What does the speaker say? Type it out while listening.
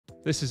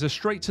This is a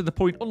straight to the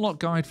point unlock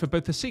guide for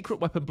both the secret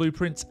weapon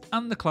blueprints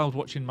and the Cloud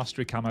Watching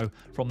Mastery Camo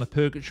from the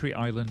Purgatory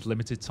Island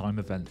limited time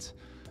event.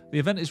 The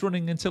event is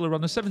running until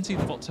around the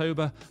 17th of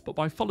October, but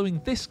by following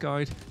this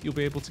guide, you'll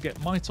be able to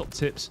get my top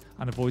tips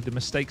and avoid the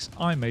mistakes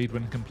I made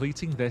when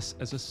completing this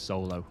as a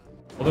solo.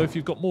 Although if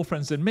you've got more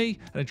friends than me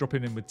and are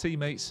dropping in with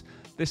teammates,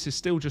 this is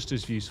still just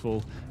as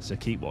useful, so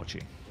keep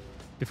watching.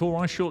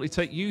 Before I shortly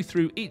take you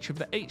through each of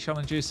the 8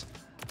 challenges,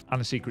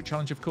 and a secret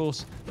challenge of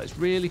course, let's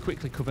really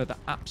quickly cover the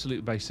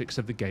absolute basics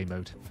of the game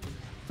mode.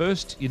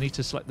 First, you need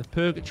to select the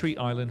Purgatory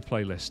Island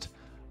playlist.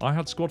 I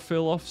had squad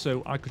fill off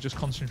so I could just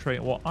concentrate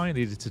on what I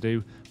needed to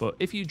do, but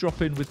if you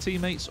drop in with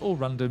teammates or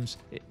randoms,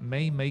 it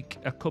may make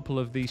a couple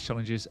of these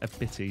challenges a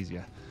bit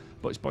easier,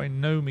 but it's by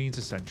no means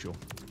essential.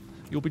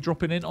 You'll be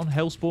dropping in on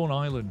Hellspawn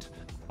Island,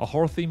 a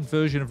horror-themed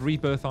version of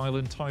Rebirth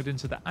Island tied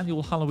into the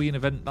annual Halloween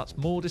event that's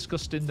more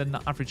disgusting than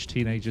the average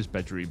teenager's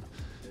bedroom.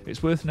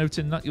 It's worth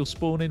noting that you'll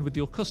spawn in with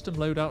your custom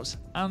loadouts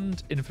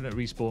and infinite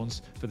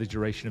respawns for the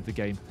duration of the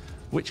game,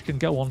 which can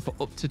go on for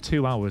up to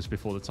 2 hours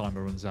before the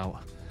timer runs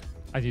out.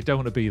 And you don't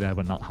want to be there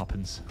when that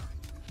happens.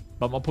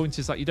 But my point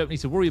is that you don't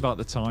need to worry about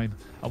the time,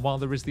 and while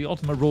there is the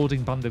odd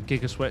marauding band of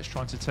gigasweats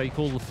trying to take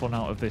all the fun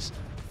out of this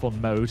fun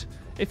mode,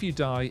 if you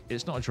die,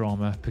 it's not a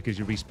drama because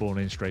you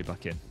respawn in straight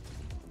back in.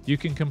 You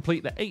can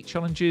complete the 8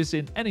 challenges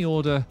in any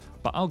order,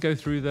 but I'll go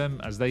through them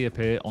as they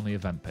appear on the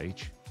event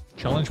page.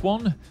 Challenge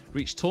 1,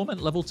 reach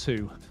Torment level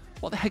 2.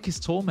 What the heck is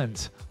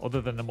Torment? Other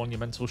than the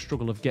monumental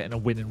struggle of getting a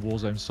win in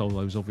Warzone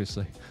solos,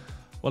 obviously.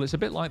 Well, it's a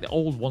bit like the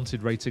old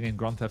wanted rating in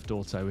Grand Theft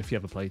Auto, if you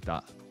ever played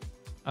that.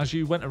 As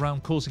you went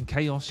around causing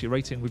chaos, your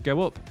rating would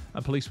go up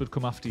and police would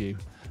come after you.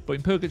 But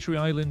in Purgatory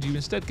Island, you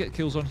instead get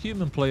kills on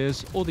human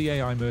players or the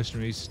AI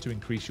mercenaries to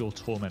increase your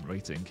Torment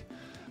rating.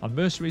 And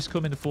mercenaries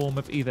come in the form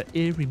of either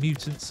eerie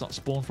mutants that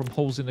spawn from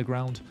holes in the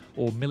ground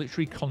or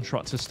military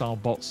contractor style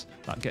bots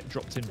that get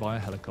dropped in via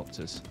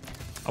helicopters.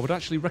 I would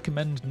actually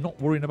recommend not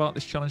worrying about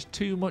this challenge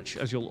too much,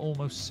 as you'll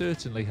almost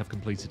certainly have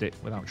completed it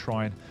without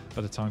trying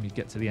by the time you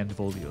get to the end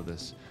of all the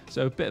others.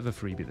 So a bit of a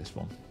freebie this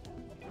one.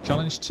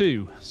 Challenge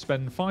 2,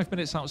 spend 5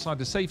 minutes outside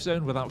the safe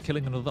zone without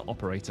killing another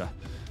operator.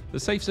 The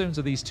safe zones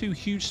are these 2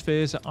 huge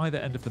spheres at either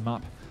end of the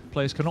map.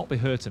 Players cannot be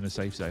hurt in the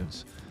safe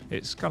zones.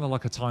 It's kind of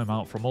like a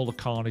timeout from all the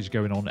carnage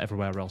going on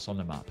everywhere else on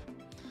the map.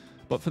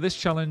 But for this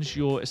challenge,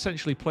 you're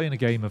essentially playing a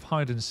game of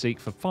hide and seek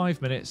for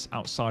 5 minutes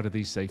outside of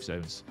these safe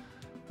zones.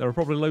 There are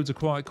probably loads of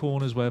quiet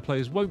corners where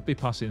players won't be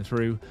passing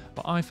through,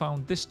 but I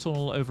found this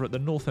tunnel over at the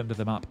north end of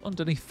the map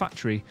underneath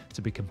Factory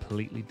to be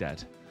completely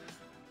dead.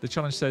 The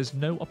challenge says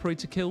no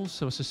operator kills,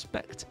 so I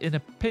suspect in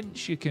a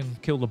pinch you can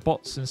kill the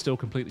bots and still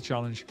complete the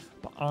challenge,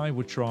 but I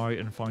would try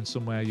and find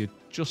somewhere you're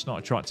just not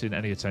attracting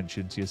any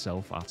attention to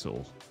yourself at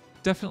all.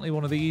 Definitely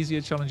one of the easier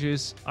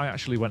challenges. I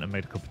actually went and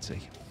made a cup of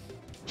tea.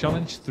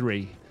 Challenge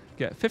 3.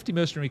 Get 50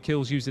 mercenary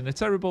kills using a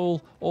terror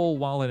ball, all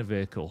while in a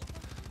vehicle.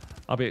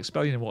 I'll be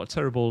explaining what a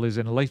terror ball is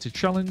in a later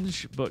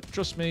challenge, but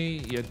trust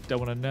me, you don't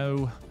want to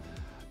know.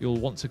 You'll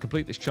want to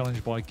complete this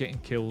challenge by getting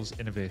kills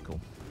in a vehicle.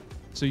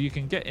 So you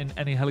can get in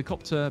any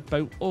helicopter,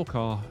 boat or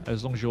car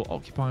as long as you're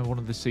occupying one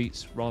of the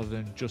seats rather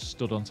than just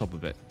stood on top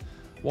of it.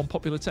 One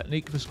popular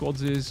technique for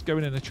squads is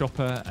going in a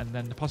chopper and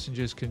then the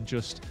passengers can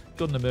just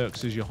gun the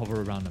mercs as you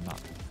hover around the map.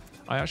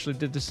 I actually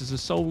did this as a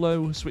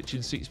solo,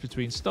 switching seats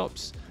between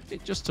stops.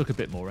 It just took a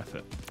bit more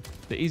effort.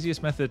 The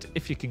easiest method,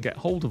 if you can get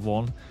hold of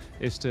one,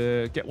 is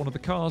to get one of the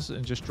cars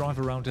and just drive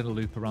around in a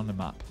loop around the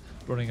map,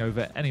 running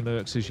over any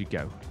mercs as you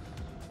go.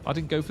 I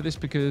didn't go for this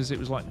because it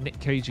was like Nick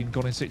Cage in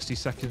Gone in 60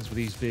 Seconds with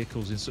these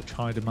vehicles in such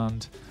high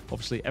demand.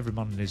 Obviously every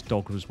man and his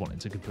dog was wanting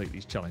to complete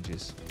these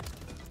challenges.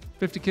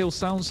 50 kills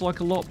sounds like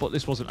a lot, but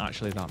this wasn't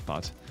actually that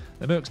bad.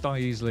 The mercs die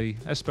easily,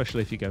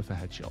 especially if you go for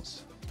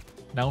headshots.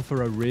 Now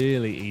for a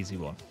really easy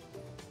one.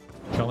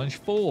 Challenge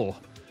 4.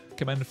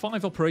 Commend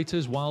 5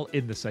 operators while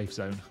in the safe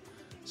zone.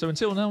 So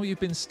until now you've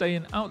been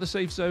staying out the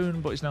safe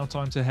zone, but it's now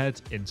time to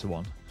head into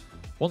one.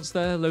 Once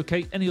there,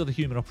 locate any other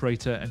human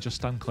operator and just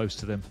stand close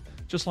to them.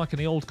 Just like in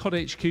the old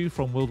COD HQ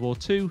from World War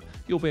II,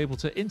 you'll be able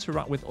to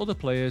interact with other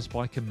players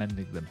by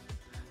commending them.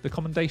 The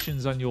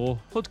commendations on your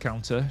HUD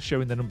counter,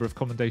 showing the number of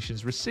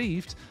commendations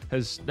received,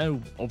 has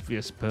no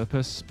obvious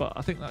purpose, but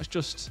I think that's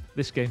just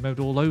this game mode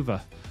all over.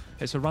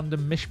 It's a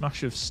random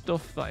mishmash of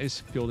stuff that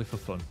is purely for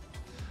fun.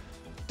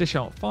 Dish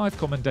out 5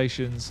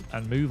 commendations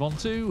and move on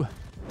to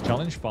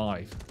Challenge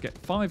 5. Get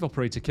 5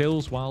 operator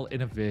kills while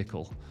in a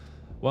vehicle.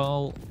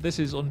 Well, this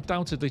is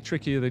undoubtedly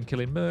trickier than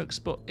killing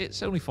mercs, but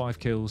it's only 5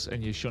 kills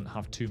and you shouldn't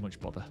have too much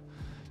bother.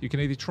 You can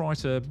either try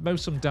to mow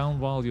some down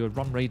while you're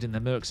run raiding the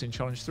mercs in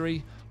Challenge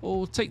 3,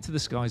 or take to the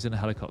skies in a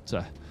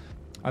helicopter.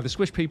 Either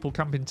squish people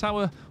camping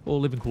tower or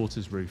living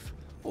quarters roof.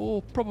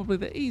 Or probably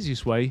the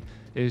easiest way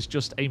is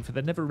just aim for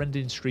the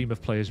never-ending stream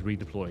of players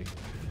redeploying.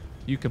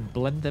 You can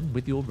blend them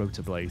with your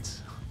rotor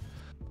blades.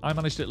 I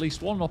managed at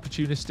least one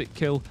opportunistic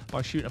kill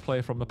by shooting a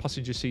player from the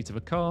passenger seat of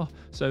a car,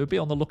 so be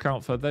on the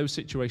lookout for those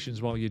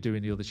situations while you're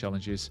doing the other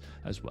challenges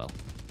as well.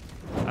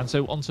 And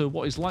so onto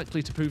what is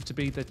likely to prove to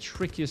be the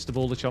trickiest of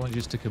all the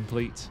challenges to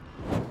complete.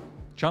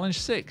 Challenge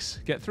 6.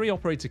 Get 3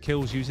 operator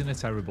kills using a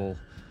terror ball.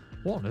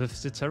 What on earth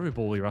is a terror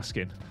ball, you're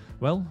asking?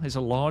 Well, it's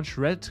a large,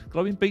 red,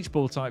 glowing beach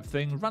ball type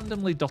thing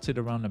randomly dotted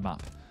around the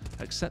map.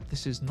 Except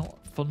this is not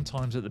fun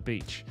times at the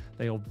beach.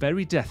 They are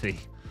very deathy.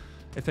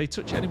 If they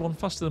touch anyone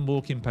faster than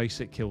walking pace,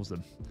 it kills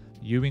them.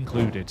 You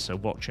included, so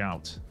watch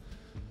out.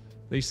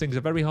 These things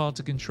are very hard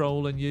to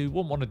control and you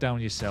won't want to down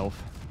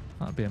yourself.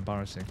 That'd be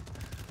embarrassing.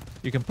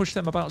 You can push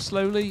them about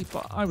slowly,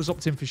 but I was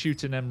opting for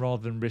shooting them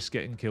rather than risk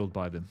getting killed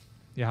by them.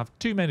 You have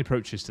two main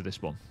approaches to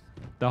this one.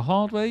 The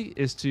hard way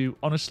is to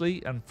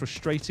honestly and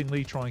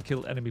frustratingly try and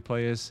kill enemy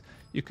players.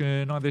 You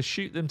can either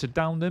shoot them to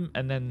down them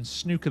and then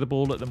snooker the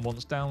ball at them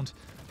once downed.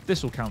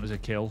 This will count as a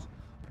kill.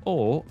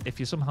 Or, if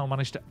you somehow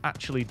manage to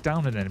actually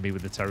down an enemy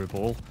with the terror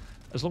ball,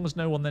 as long as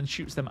no one then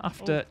shoots them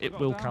after, it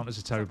will count as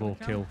a terror ball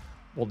kill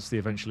once they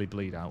eventually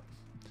bleed out.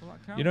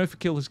 You know if a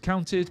kill has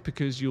counted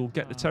because you'll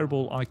get the terror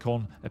ball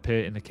icon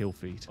appear in the kill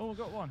feed. Oh, I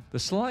got one. The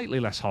slightly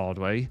less hard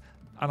way,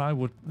 and I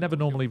would never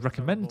normally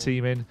recommend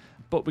teaming,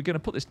 but we're going to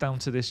put this down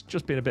to this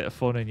just being a bit of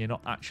fun and you're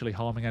not actually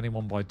harming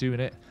anyone by doing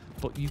it,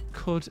 but you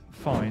could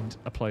find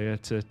a player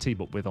to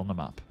team up with on the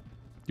map.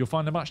 You'll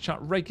find the match chat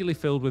regularly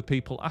filled with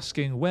people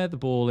asking where the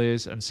ball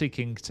is and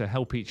seeking to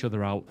help each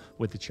other out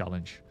with the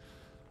challenge.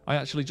 I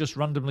actually just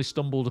randomly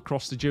stumbled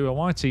across the duo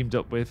I teamed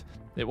up with.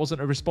 It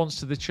wasn't a response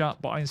to the chat,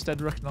 but I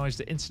instead recognised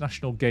the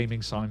international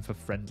gaming sign for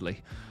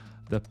friendly,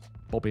 the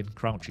bobbing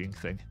crouching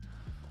thing.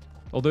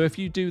 Although if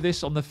you do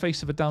this on the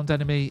face of a downed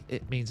enemy,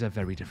 it means a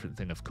very different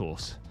thing, of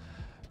course.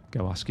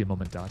 Go ask your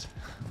mum and dad.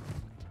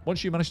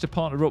 Once you manage to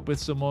partner up with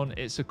someone,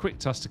 it's a quick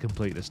task to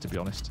complete this, to be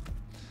honest.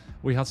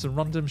 We had some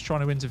randoms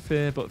trying to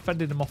interfere, but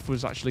fending them off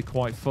was actually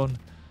quite fun.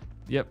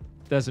 Yep,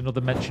 there's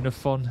another mention of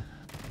fun.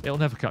 It'll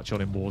never catch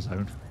on in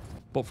Warzone.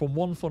 But from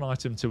one fun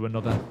item to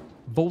another,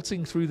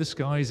 vaulting through the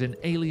skies in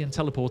alien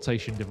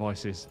teleportation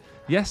devices.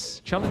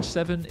 Yes, Challenge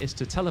 7 is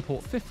to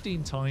teleport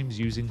 15 times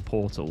using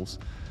portals.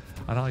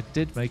 And I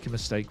did make a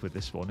mistake with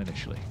this one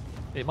initially.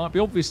 It might be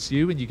obvious to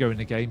you when you go in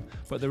the game,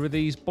 but there are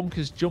these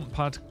bonkers jump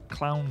pad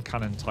cloud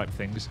cannon type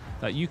things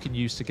that you can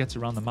use to get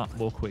around the map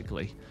more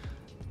quickly.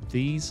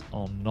 These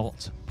are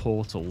not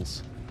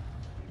portals.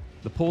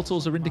 The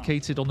portals are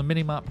indicated on the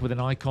minimap with an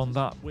icon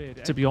that,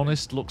 to be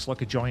honest, looks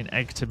like a giant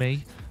egg to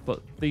me,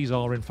 but these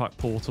are in fact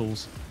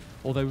portals.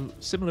 Although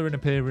similar in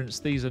appearance,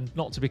 these are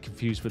not to be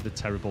confused with the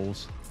terror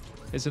balls.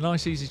 It's a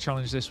nice easy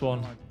challenge, this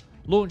one.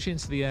 Launch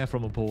into the air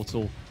from a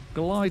portal,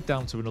 glide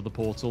down to another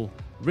portal,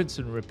 rinse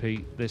and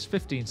repeat this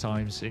 15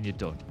 times and you're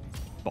done.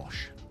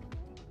 Bosh.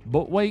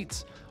 But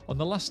wait, on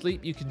the last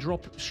leap you can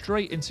drop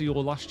straight into your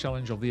last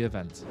challenge of the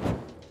event.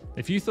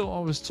 If you thought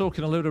I was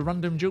talking a load of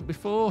random junk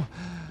before,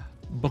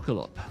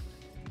 buckle up.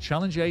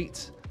 Challenge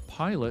 8,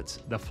 pilot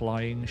the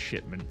flying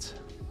shipment.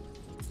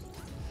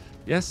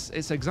 Yes,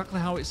 it's exactly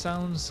how it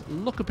sounds.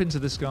 Look up into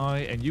the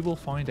sky and you will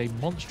find a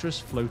monstrous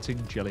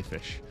floating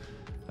jellyfish.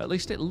 At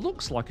least it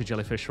looks like a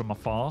jellyfish from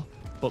afar,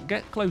 but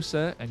get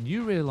closer and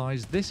you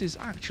realise this is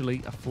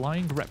actually a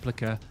flying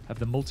replica of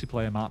the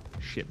multiplayer map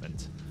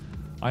Shipment.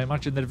 I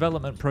imagine the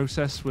development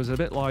process was a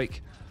bit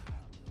like,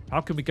 how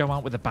can we go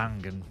out with a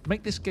bang and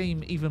make this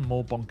game even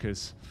more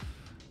bonkers?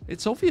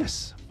 It's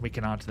obvious. We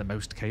can add the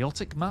most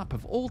chaotic map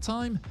of all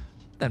time,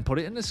 then put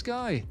it in the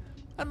sky,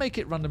 and make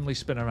it randomly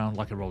spin around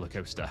like a roller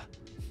coaster.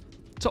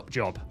 Top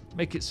job.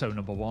 Make it so,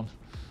 number one.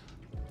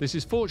 This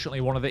is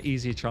fortunately one of the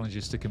easier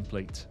challenges to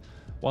complete.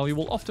 While you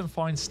will often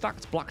find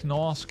stacked black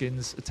noir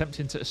skins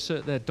attempting to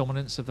assert their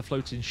dominance of the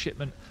floating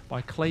shipment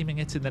by claiming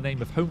it in the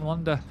name of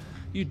Homelander,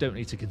 you don't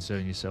need to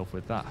concern yourself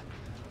with that.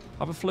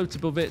 Have a float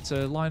above it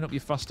to line up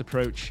your fast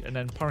approach and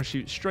then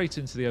parachute straight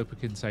into the open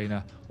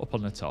container up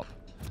on the top.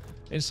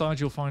 Inside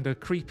you'll find a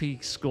creepy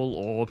skull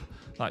orb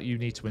that you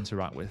need to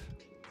interact with.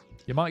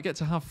 You might get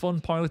to have fun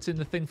piloting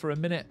the thing for a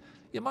minute,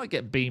 you might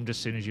get beamed as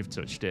soon as you've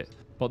touched it.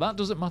 But that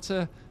doesn't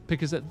matter,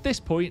 because at this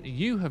point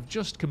you have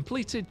just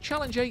completed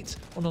Challenge 8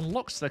 and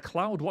unlocked the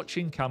Cloud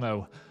Watching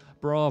Camo.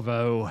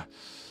 Bravo.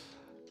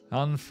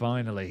 And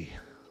finally,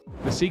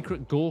 the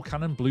secret Gore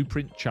Cannon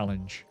Blueprint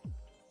Challenge.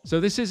 So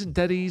this isn't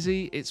dead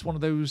easy, it's one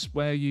of those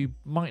where you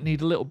might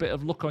need a little bit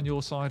of luck on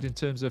your side in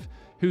terms of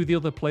who the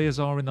other players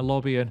are in the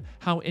lobby and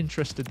how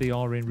interested they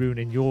are in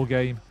ruining your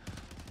game.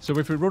 So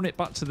if we run it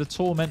back to the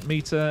torment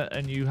meter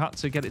and you had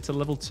to get it to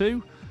level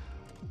 2,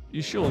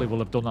 you surely will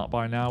have done that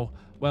by now.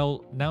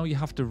 Well, now you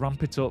have to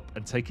ramp it up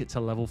and take it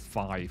to level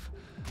 5.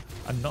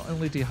 And not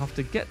only do you have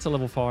to get to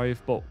level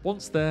 5, but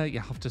once there, you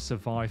have to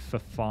survive for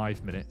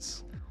 5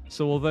 minutes.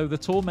 So although the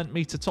torment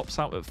meter tops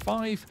out at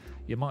 5,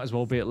 you might as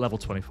well be at level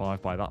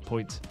 25 by that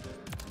point.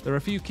 There are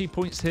a few key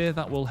points here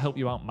that will help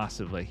you out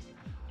massively.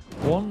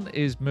 One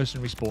is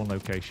mercenary spawn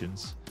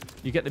locations.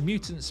 You get the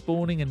mutants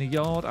spawning in the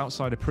yard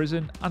outside a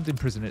prison and in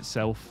prison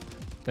itself.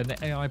 Then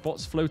the AI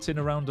bots floating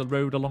around a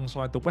road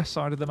alongside the west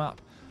side of the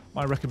map.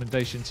 My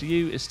recommendation to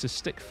you is to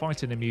stick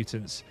fighting the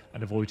mutants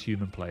and avoid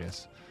human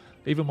players,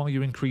 even while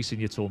you're increasing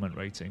your torment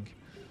rating.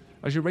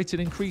 As your rating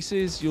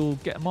increases, you'll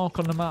get a mark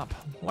on the map,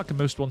 like a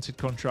most wanted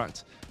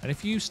contract, and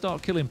if you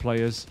start killing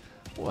players,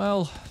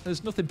 well,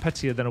 there's nothing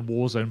pettier than a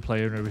Warzone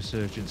player in a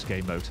Resurgence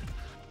game mode.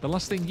 The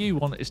last thing you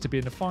want is to be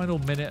in the final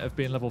minute of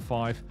being level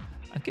 5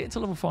 And getting to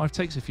level 5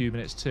 takes a few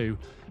minutes too,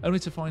 only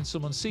to find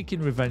someone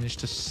seeking revenge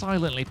to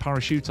silently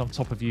parachute on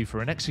top of you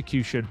for an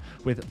execution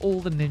with all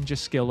the ninja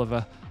skill of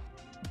a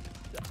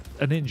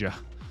ninja.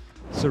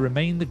 So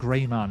remain the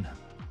grey man,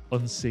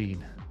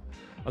 unseen.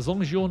 As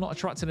long as you're not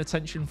attracting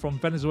attention from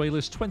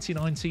Venezuela's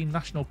 2019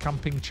 national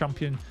camping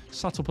champion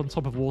sat up on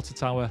top of Water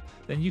Tower,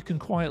 then you can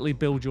quietly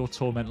build your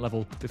torment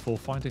level before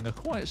finding a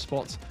quiet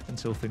spot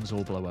until things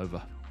all blow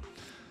over.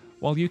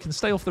 While you can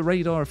stay off the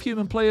radar of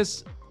human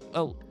players,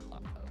 well,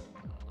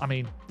 I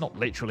mean, not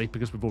literally,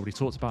 because we've already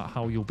talked about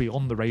how you'll be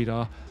on the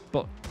radar,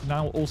 but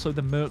now also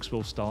the mercs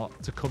will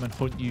start to come and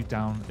hunt you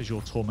down as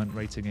your torment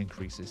rating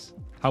increases.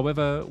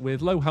 However,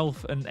 with low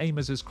health and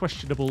aimers as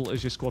questionable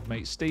as your squad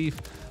mate Steve,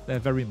 they're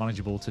very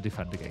manageable to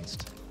defend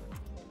against.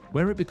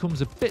 Where it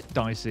becomes a bit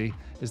dicey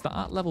is that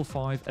at level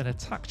 5 an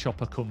attack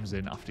chopper comes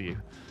in after you.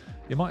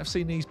 You might have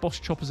seen these boss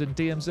choppers in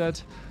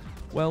DMZ.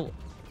 Well,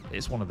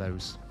 it's one of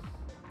those.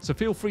 So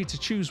feel free to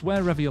choose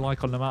wherever you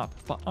like on the map,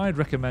 but I'd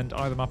recommend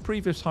either my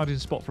previous hiding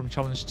spot from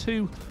Challenge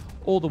 2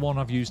 or the one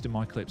I've used in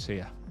my clips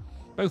here.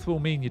 Both will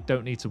mean you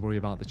don't need to worry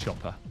about the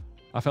chopper.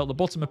 I felt the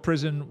bottom of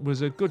prison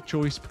was a good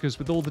choice because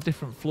with all the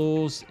different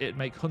floors, it'd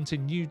make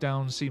hunting you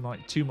down seem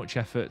like too much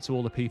effort to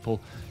all the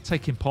people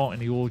taking part in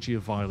the orgy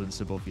of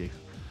violence above you.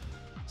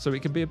 So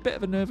it can be a bit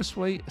of a nervous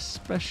wait,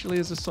 especially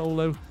as a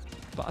solo,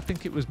 but I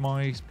think it was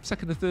my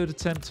second or third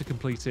attempt to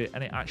complete it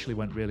and it actually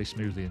went really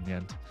smoothly in the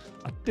end.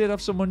 I did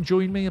have someone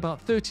join me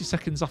about 30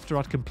 seconds after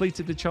I'd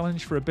completed the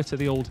challenge for a bit of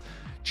the old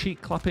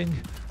cheek clapping,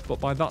 but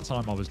by that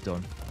time I was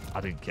done.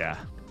 I didn't care.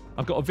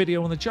 I've got a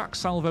video on the Jack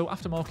Salvo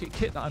aftermarket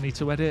kit that I need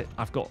to edit.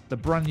 I've got the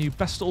brand new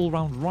best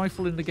all-round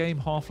rifle in the game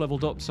half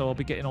leveled up, so I'll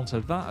be getting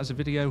onto that as a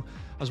video,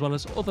 as well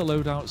as other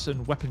loadouts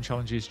and weapon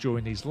challenges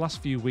during these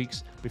last few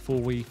weeks before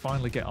we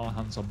finally get our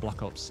hands on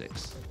Black Ops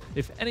 6.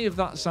 If any of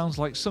that sounds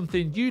like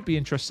something you'd be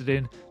interested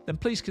in, then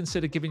please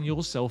consider giving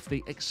yourself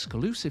the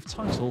exclusive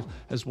title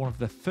as one of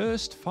the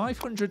first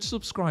 500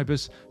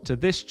 subscribers to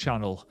this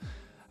channel.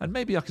 And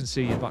maybe I can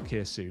see you back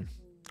here soon.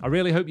 I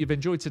really hope you've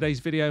enjoyed today's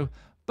video,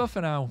 but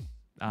for now,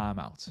 I'm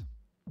out.